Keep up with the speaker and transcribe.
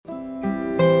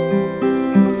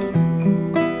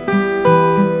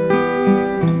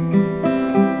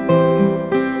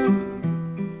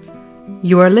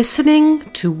You are listening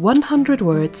to 100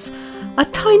 Words, a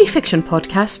tiny fiction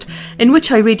podcast in which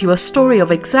I read you a story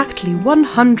of exactly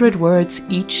 100 words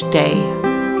each day.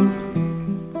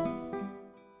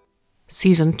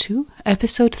 Season 2,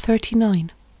 Episode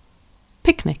 39.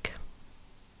 Picnic.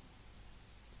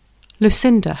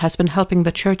 Lucinda has been helping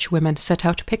the church women set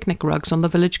out picnic rugs on the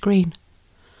village green.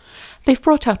 They've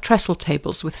brought out trestle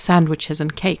tables with sandwiches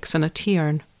and cakes and a tea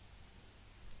urn.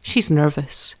 She's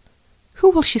nervous. Who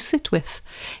will she sit with?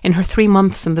 In her 3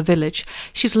 months in the village,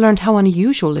 she's learned how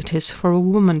unusual it is for a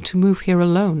woman to move here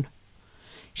alone.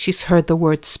 She's heard the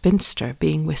word spinster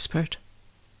being whispered.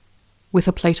 With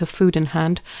a plate of food in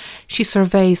hand, she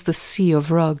surveys the sea of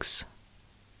rugs.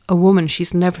 A woman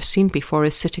she's never seen before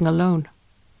is sitting alone.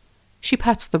 She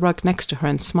pats the rug next to her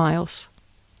and smiles.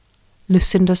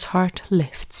 Lucinda's heart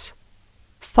lifts.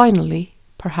 Finally,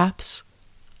 perhaps,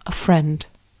 a friend.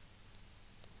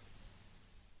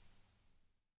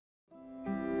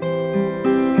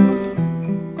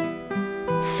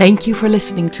 Thank you for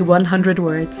listening to 100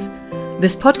 Words.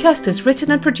 This podcast is written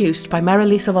and produced by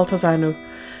Marilisa Valtazano.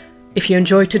 If you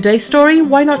enjoyed today's story,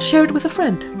 why not share it with a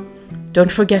friend?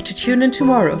 Don't forget to tune in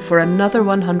tomorrow for another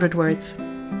 100 Words.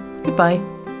 Goodbye.